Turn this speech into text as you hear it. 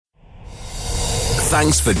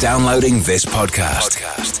Thanks for downloading this podcast.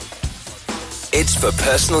 It's for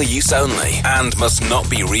personal use only and must not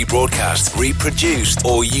be rebroadcast, reproduced,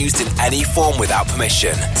 or used in any form without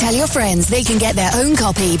permission. Tell your friends they can get their own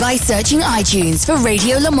copy by searching iTunes for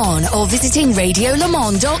Radio Le Mans or visiting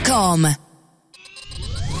radiolemans.com.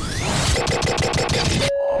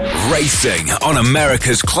 Racing on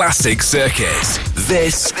America's classic circuits.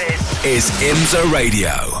 This is IMSA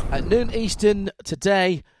Radio. At noon Eastern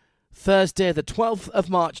today, Thursday the 12th of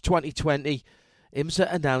March 2020,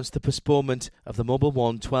 IMSA announced the postponement of the Mobil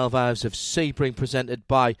 1 12 Hours of Sebring presented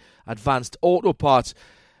by Advanced Auto Parts.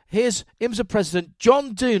 Here's IMSA President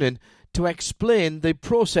John Doonan to explain the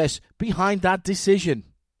process behind that decision.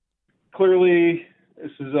 Clearly,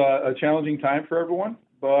 this is a challenging time for everyone,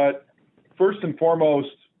 but first and foremost,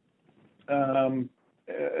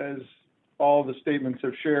 as all the statements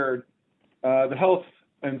have shared, the health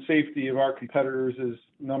and safety of our competitors is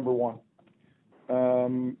number one.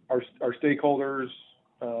 Our stakeholders,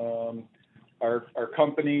 our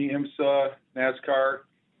company, IMSA, NASCAR,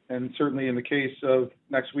 and certainly in the case of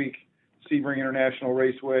next week, Sebring International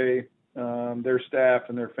Raceway, their staff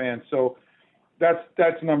and their fans. So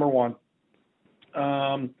that's number one.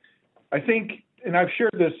 I think, and I've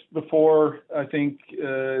shared this before, I think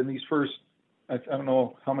in these first, I don't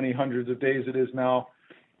know how many hundreds of days it is now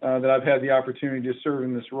that I've had the opportunity to serve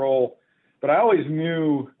in this role, but I always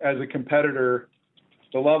knew as a competitor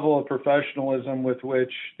the level of professionalism with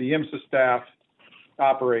which the IMSA staff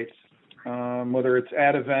operates, whether it's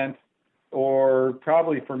at event or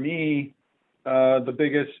probably for me, the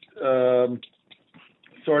biggest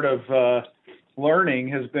sort of learning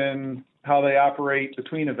has been how they operate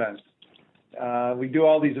between events. We do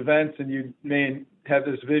all these events, and you may have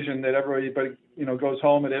this vision that everybody, goes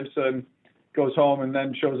home at IMSA and goes home and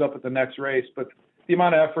then shows up at the next race. But the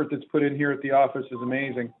amount of effort that's put in here at the office is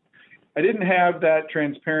amazing. I didn't have that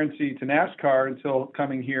transparency to NASCAR until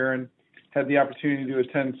coming here and had the opportunity to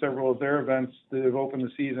attend several of their events that have opened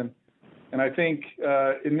the season. And I think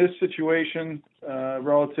in this situation,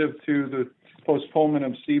 relative to the postponement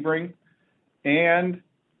of Sebring and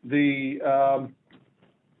the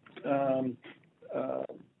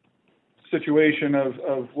situation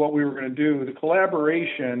of what we were going to do, the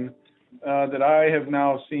collaboration that I have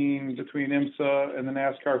now seen between IMSA and the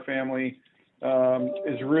NASCAR family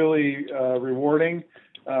is really rewarding.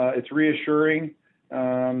 It's reassuring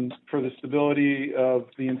for the stability of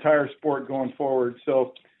the entire sport going forward.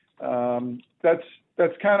 So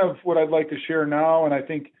that's kind of what I'd like to share now. And I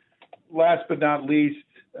think last but not least,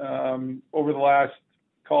 over the last,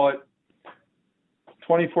 call it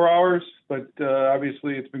 24 hours, but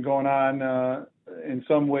obviously it's been going on in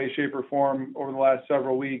some way, shape, or form over the last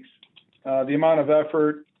several weeks. The amount of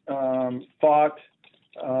effort, thought,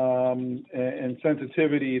 and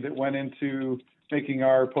sensitivity that went into making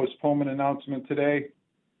our postponement announcement today,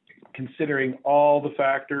 considering all the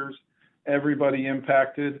factors, everybody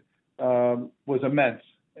impacted, was immense.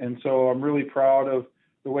 And so I'm really proud of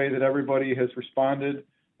the way that everybody has responded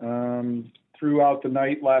throughout the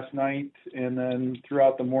night last night and then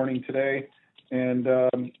throughout the morning today. And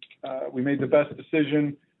we made the best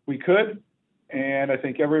decision we could. And I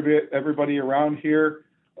think everybody around here,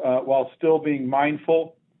 while still being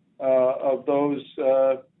mindful of those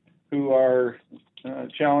who are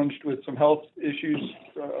challenged with some health issues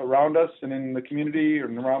around us and in the community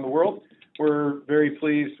and around the world, we're very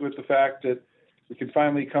pleased with the fact that we can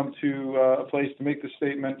finally come to a place to make the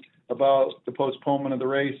statement about the postponement of the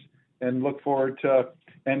race and look forward to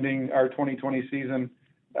ending our 2020 season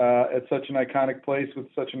at such an iconic place with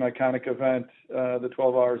such an iconic event, the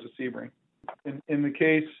 12 Hours of Sebring. In the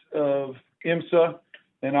case of IMSA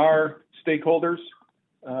and our stakeholders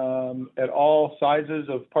at all sizes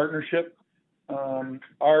of partnership,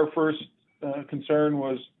 our first concern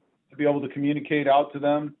was to be able to communicate out to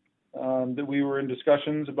them that we were in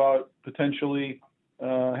discussions about potentially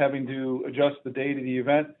having to adjust the date of the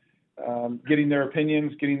event, getting their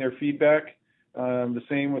opinions, getting their feedback, the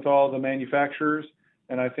same with all the manufacturers.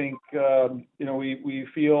 And I think, we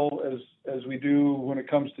feel as we do when it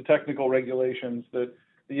comes to technical regulations that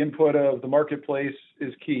the input of the marketplace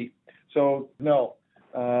is key. So no,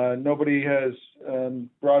 nobody has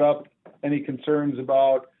brought up any concerns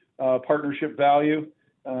about partnership value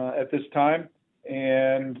at this time.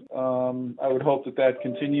 And I would hope that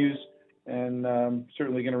continues and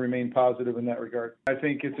certainly going to remain positive in that regard. I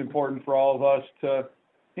think it's important for all of us to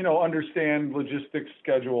understand logistics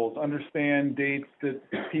schedules, understand dates that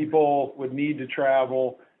people would need to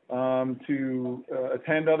travel to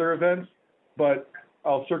attend other events. But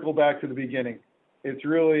I'll circle back to the beginning. It's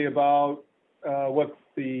really about what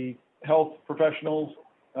the health professionals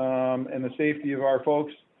and the safety of our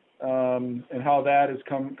folks, and how that is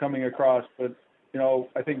coming across. But,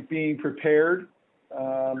 I think being prepared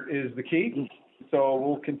is the key. So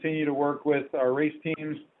we'll continue to work with our race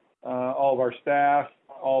teams, all of our staff,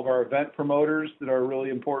 all of our event promoters that are really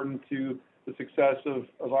important to the success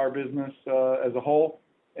of our business as a whole.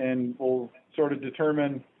 And we'll sort of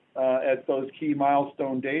determine at those key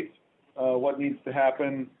milestone dates what needs to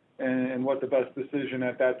happen and what the best decision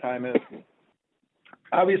at that time is.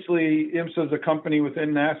 Obviously, IMSA is a company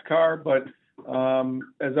within NASCAR, but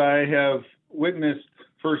as I have witnessed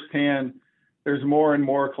firsthand, there's more and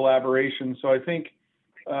more collaboration. So I think,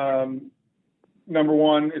 number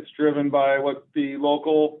one, it's driven by what the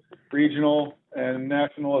local, regional, and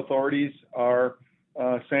national authorities are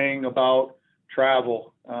saying about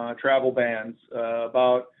travel bans,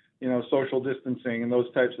 about social distancing and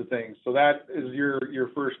those types of things. So that is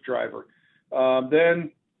your first driver.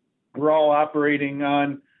 Then we're all operating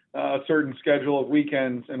on a certain schedule of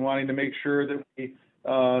weekends and wanting to make sure that we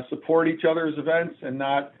support each other's events and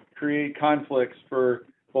not create conflicts for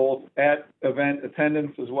both at event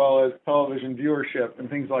attendance as well as television viewership and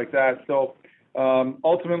things like that. So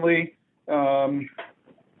ultimately, I'm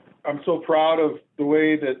so proud of the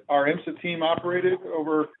way that our IMSA team operated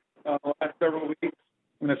over the last several weeks,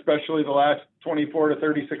 and especially the last 24 to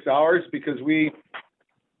 36 hours, because we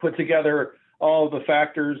put together all of the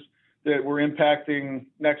factors that were impacting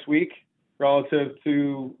next week relative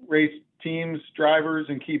to race teams, drivers,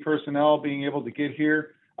 and key personnel being able to get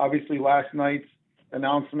here. Obviously, last night's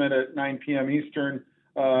announcement at 9 p.m. Eastern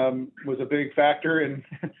was a big factor in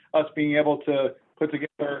us being able to put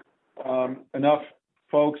together enough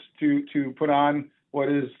folks to put on what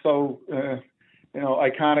is so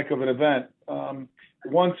iconic of an event.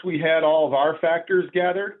 Once we had all of our factors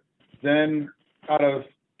gathered, then out of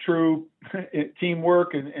true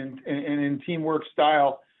teamwork and in teamwork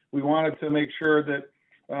style, we wanted to make sure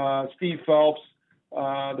that Steve Phelps,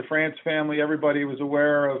 the France family, everybody was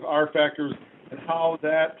aware of our factors and how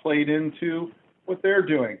that played into what they're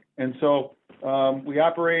doing. And so we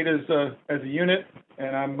operate as a unit,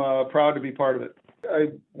 and I'm proud to be part of it. I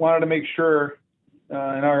wanted to make sure,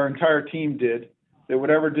 and our entire team did, that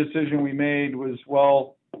whatever decision we made was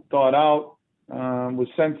well thought out, was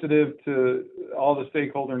sensitive to all the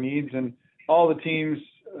stakeholder needs, and all the teams,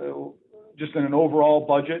 just in an overall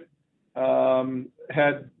budget,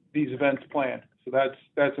 had these events planned. So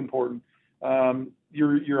that's important.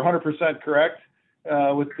 You're 100% correct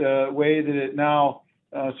with the way that it now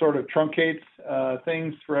sort of truncates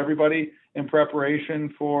things for everybody in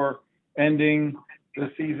preparation for ending the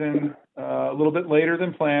season a little bit later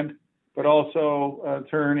than planned, but also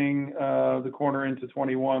turning the corner into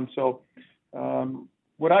 21. So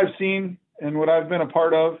what I've seen and what I've been a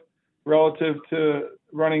part of relative to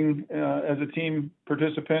running as a team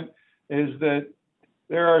participant is that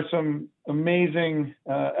there are some amazing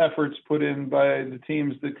efforts put in by the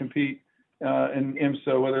teams that compete in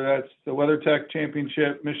IMSA, whether that's the WeatherTech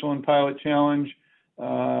Championship, Michelin Pilot Challenge,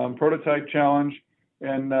 Prototype Challenge,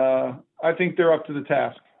 and I think they're up to the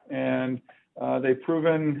task. And they've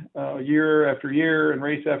proven year after year and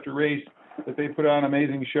race after race that they put on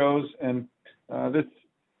amazing shows, and this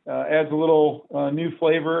adds a little new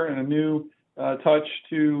flavor and a new touch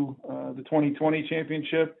to the 2020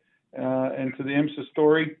 championship and to the IMSA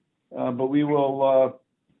story. But we will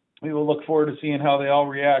look forward to seeing how they all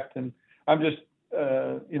react. And I'm just,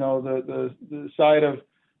 the side of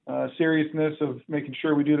seriousness of making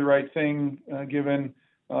sure we do the right thing, given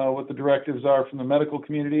what the directives are from the medical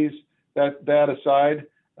communities. That aside,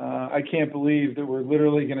 I can't believe that we're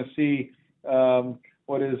literally going to see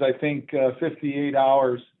what is, I think, 58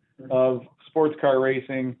 hours of sports car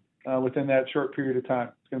racing within that short period of time.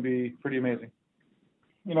 It's going to be pretty amazing.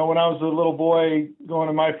 When I was a little boy going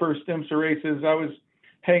to my first IMSA races, I was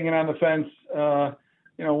hanging on the fence,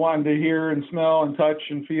 wanting to hear and smell and touch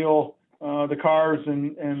and feel the cars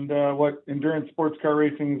and what endurance sports car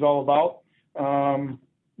racing is all about.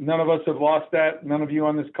 None of us have lost that. None of you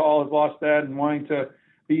on this call have lost that and wanting to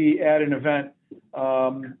be at an event.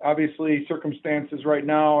 Obviously, circumstances right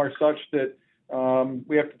now are such that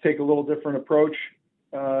we have to take a little different approach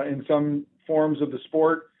in some forms of the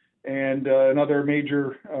sport and in other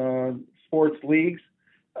major sports leagues.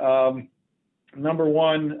 Number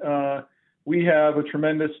one, we have a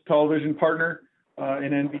tremendous television partner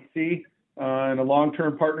in NBC and a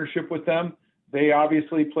long-term partnership with them. They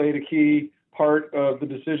obviously played a key part of the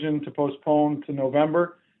decision to postpone to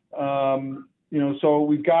November. So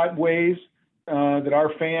we've got ways that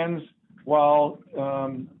our fans, while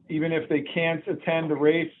even if they can't attend a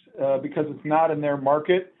race because it's not in their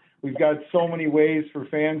market, we've got so many ways for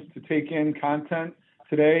fans to take in content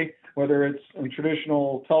today, whether it's a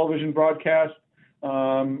traditional television broadcast,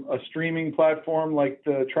 a streaming platform like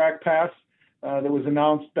the Track Pass that was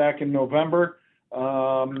announced back in November,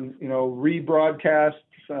 rebroadcasts,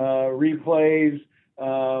 replays,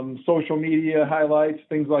 social media highlights,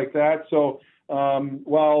 things like that. So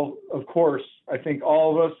while, of course, I think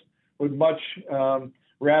all of us would much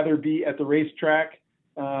rather be at the racetrack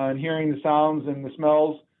and hearing the sounds and the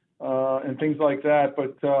smells and things like that.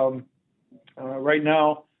 But right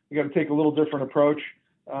now, we got to take a little different approach.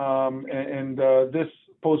 This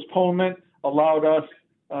postponement allowed us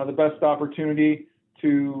the best opportunity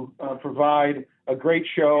to provide a great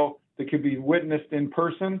show that could be witnessed in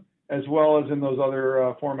person as well as in those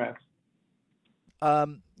other formats.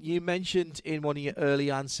 You mentioned in one of your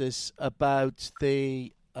early answers about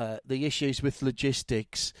the issues with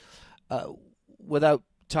logistics. Without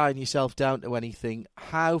tying yourself down to anything,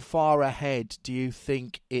 how far ahead do you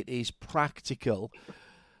think it is practical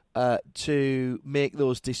to make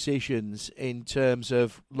those decisions in terms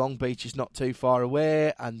of Long Beach is not too far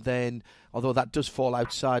away, and then, although that does fall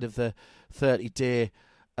outside of the 30-day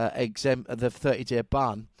the 30-day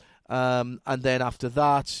ban, and then after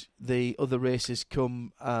that, the other races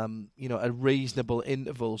come, at reasonable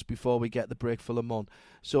intervals before we get the break for Le Mans.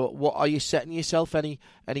 So, what are you setting yourself any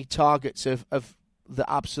targets of the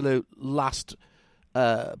absolute last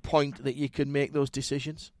point that you can make those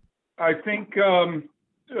decisions? I think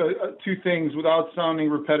two things, without sounding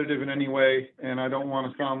repetitive in any way, and I don't want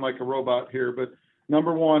to sound like a robot here, but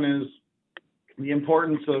number one is the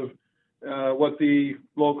importance of what the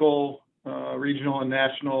local, regional, and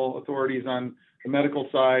national authorities on the medical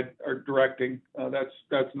side are directing.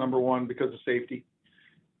 That's number one because of safety.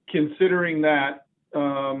 Considering that,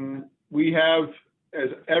 we have, as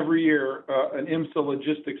every year, an IMSA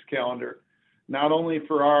logistics calendar, not only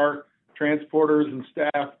for our transporters and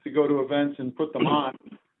staff to go to events and put them on,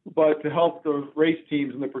 but to help the race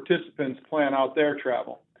teams and the participants plan out their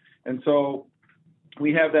travel. And so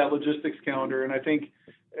we have that logistics calendar. And I think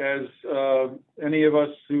as any of us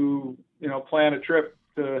who, plan a trip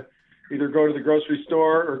to either go to the grocery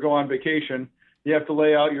store or go on vacation, you have to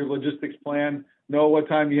lay out your logistics plan, know what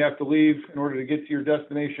time you have to leave in order to get to your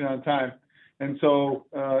destination on time. And so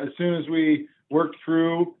as soon as we worked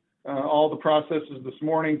through all the processes this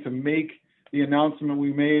morning to make the announcement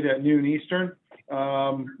we made at noon Eastern,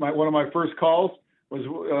 one of my first calls was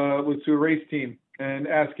to a race team and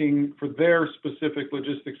asking for their specific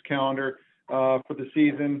logistics calendar for the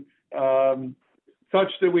season,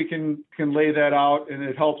 such that we can lay that out, and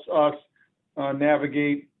it helps us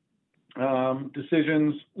navigate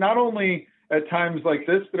decisions not only at times like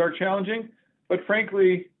this that are challenging, but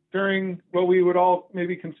frankly during what we would all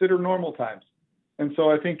maybe consider normal times. And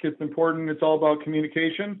so I think it's important. It's all about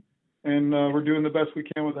communication, and we're doing the best we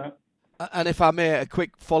can with that. And if I may, a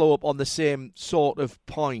quick follow-up on the same sort of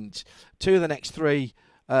point. Two of the next three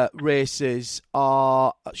races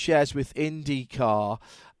are shares with IndyCar,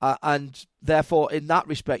 and therefore, in that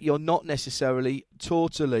respect, you're not necessarily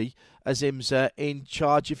totally, as IMSA, in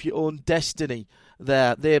charge of your own destiny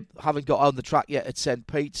there. They haven't got on the track yet at St.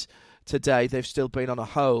 Pete's today. They've still been on a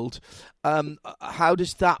hold. How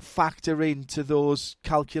does that factor into those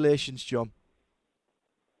calculations, John?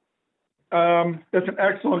 That's an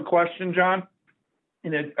excellent question, John.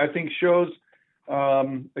 And it, I think, shows,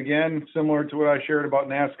 again, similar to what I shared about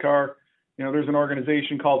NASCAR, there's an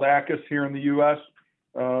organization called ACUS here in the U.S.,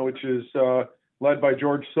 which is led by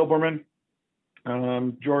George Silberman.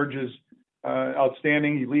 George is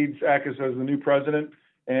outstanding. He leads ACUS as the new president,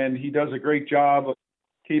 and he does a great job of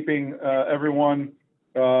keeping everyone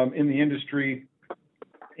in the industry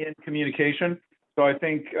in communication. So I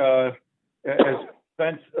think as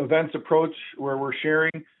events approach where we're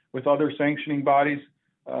sharing with other sanctioning bodies,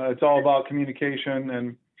 it's all about communication.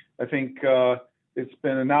 And I think it's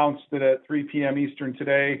been announced that at 3 p.m. Eastern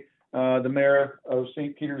today, the mayor of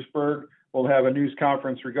St. Petersburg will have a news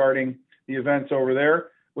conference regarding the events over there,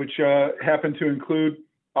 which happen to include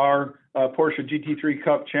our Porsche GT3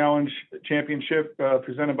 Cup Challenge Championship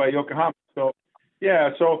presented by Yokohama. So,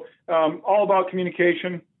 all about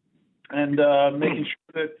communication and making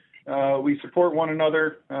sure that we support one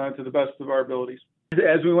another to the best of our abilities.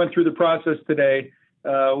 As we went through the process today,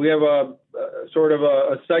 we have a sort of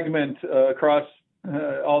a segment across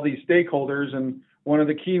all these stakeholders, and one of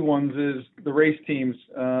the key ones is the race teams,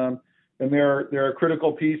 and they're a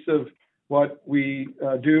critical piece of what we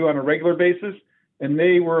do on a regular basis, and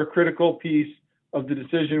they were a critical piece of the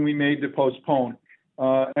decision we made to postpone.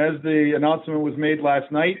 As the announcement was made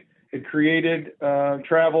last night, it created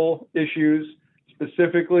travel issues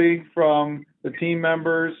specifically from the team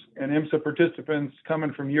members and IMSA participants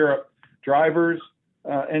coming from Europe, drivers,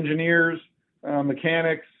 engineers,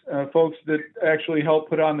 mechanics, folks that actually help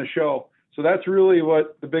put on the show. So that's really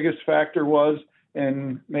what the biggest factor was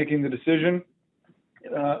in making the decision,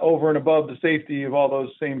 over and above the safety of all those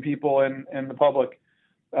same people and the public.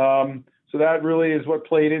 So that really is what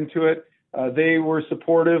played into it. They were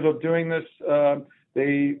supportive of doing this.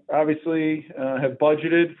 They obviously have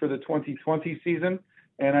budgeted for the 2020 season.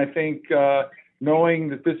 And I think knowing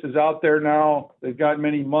that this is out there now, they've got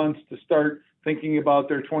many months to start thinking about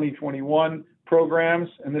their 2021 programs.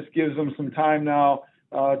 And this gives them some time now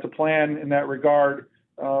to plan in that regard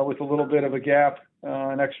with a little bit of a gap,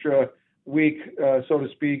 an extra week, so to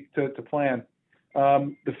speak, to plan.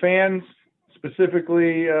 The fans,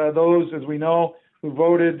 specifically those, as we know, who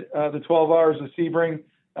voted the 12 Hours of Sebring,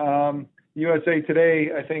 USA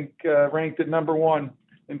Today, I think, ranked at number one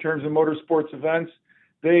in terms of motorsports events.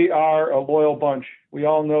 They are a loyal bunch. We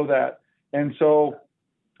all know that. And so,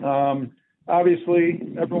 obviously,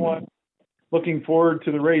 everyone looking forward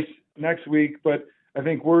to the race next week, but I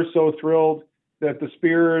think we're so thrilled that the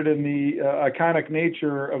spirit and the iconic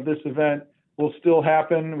nature of this event will still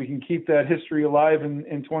happen. We can keep that history alive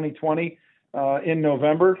in 2020 in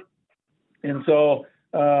November. And so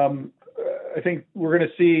I think we're going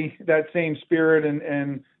to see that same spirit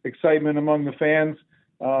and excitement among the fans.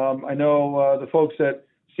 I know the folks at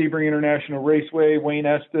Sebring International Raceway, Wayne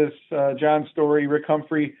Estes, John Story, Rick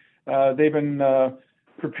Humphrey, they've been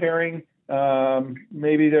preparing.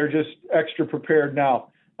 Maybe they're just extra prepared now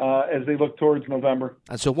as they look towards November.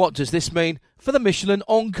 And so what does this mean for the Michelin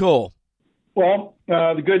Encore? Well,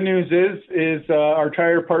 the good news is our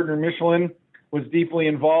tire partner Michelin was deeply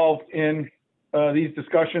involved in these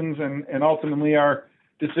discussions and ultimately our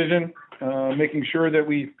decision, making sure that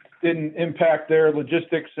we didn't impact their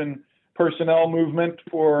logistics and personnel movement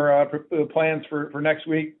for the plans for next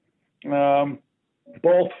week,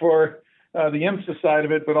 both for the IMSA side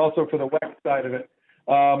of it, but also for the WEC side of it.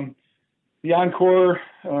 The Encore,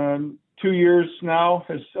 2 years now,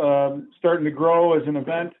 is starting to grow as an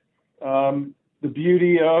event. The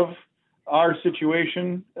beauty of our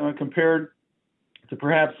situation compared to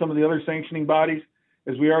perhaps some of the other sanctioning bodies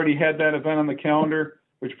is we already had that event on the calendar,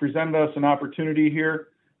 which presented us an opportunity here.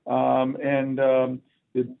 And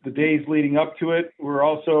the days leading up to it were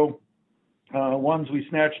also ones we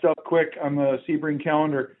snatched up quick on the Sebring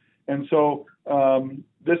calendar. And so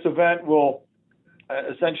this event will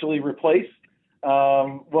essentially replace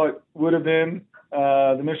what would have been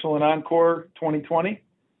the Michelin Encore 2020.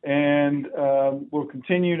 And we'll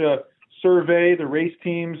continue to survey the race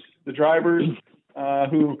teams, the drivers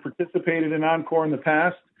who participated in Encore in the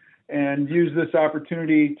past, and use this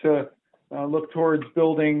opportunity to look towards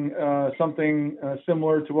building something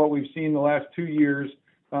similar to what we've seen the last 2 years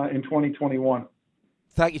in 2021.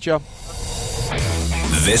 Thank you, John.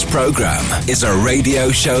 This program is a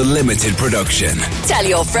Radio Show Limited production. Tell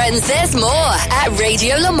your friends there's more at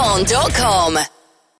radiolemans.com.